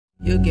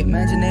You keep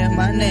mentioning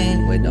my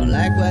name, but don't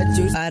like what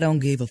you. I don't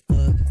give a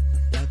fuck.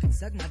 Y'all can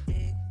suck my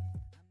dick.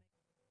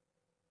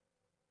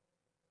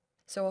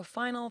 So a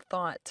final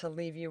thought to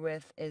leave you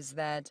with is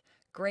that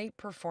great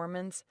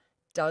performance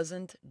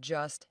doesn't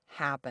just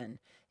happen.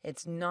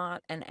 It's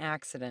not an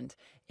accident.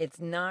 It's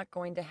not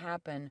going to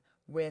happen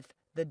with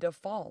the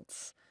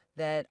defaults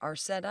that are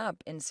set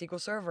up in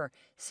SQL Server.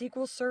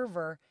 SQL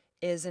Server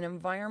is an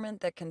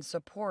environment that can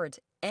support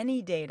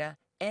any data,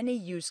 any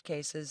use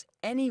cases,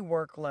 any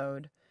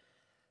workload,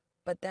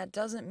 but that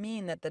doesn't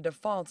mean that the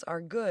defaults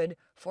are good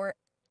for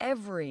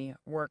every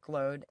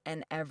workload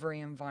and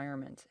every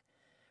environment,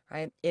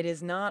 right? It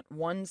is not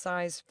one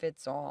size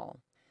fits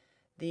all.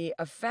 The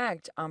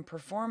effect on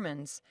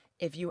performance,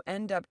 if you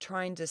end up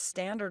trying to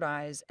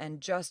standardize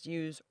and just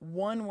use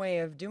one way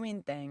of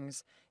doing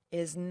things,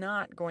 is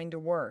not going to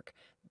work.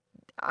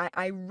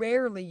 I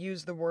rarely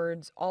use the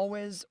words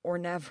always or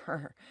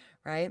never,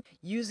 right?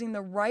 Using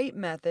the right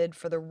method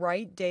for the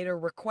right data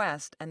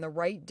request and the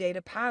right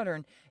data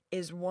pattern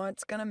is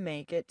what's going to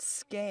make it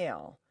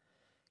scale.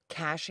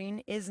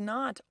 Caching is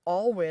not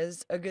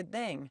always a good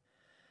thing,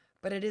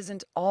 but it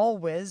isn't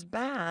always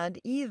bad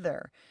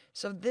either.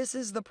 So this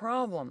is the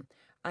problem.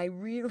 I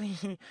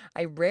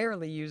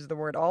rarely use the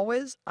word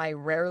always. I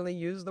rarely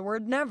use the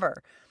word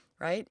never,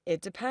 right?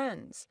 It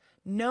depends.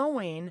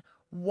 Knowing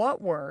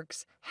what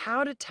works,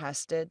 how to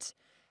test it,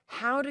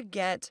 how to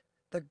get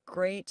the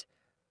great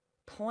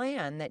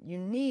plan that you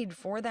need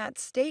for that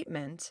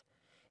statement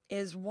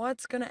is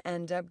what's going to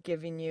end up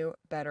giving you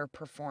better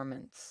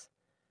performance.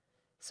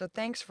 So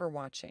thanks for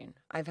watching.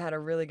 I've had a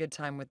really good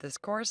time with this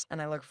course,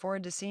 and I look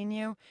forward to seeing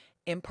you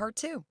in part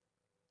 2.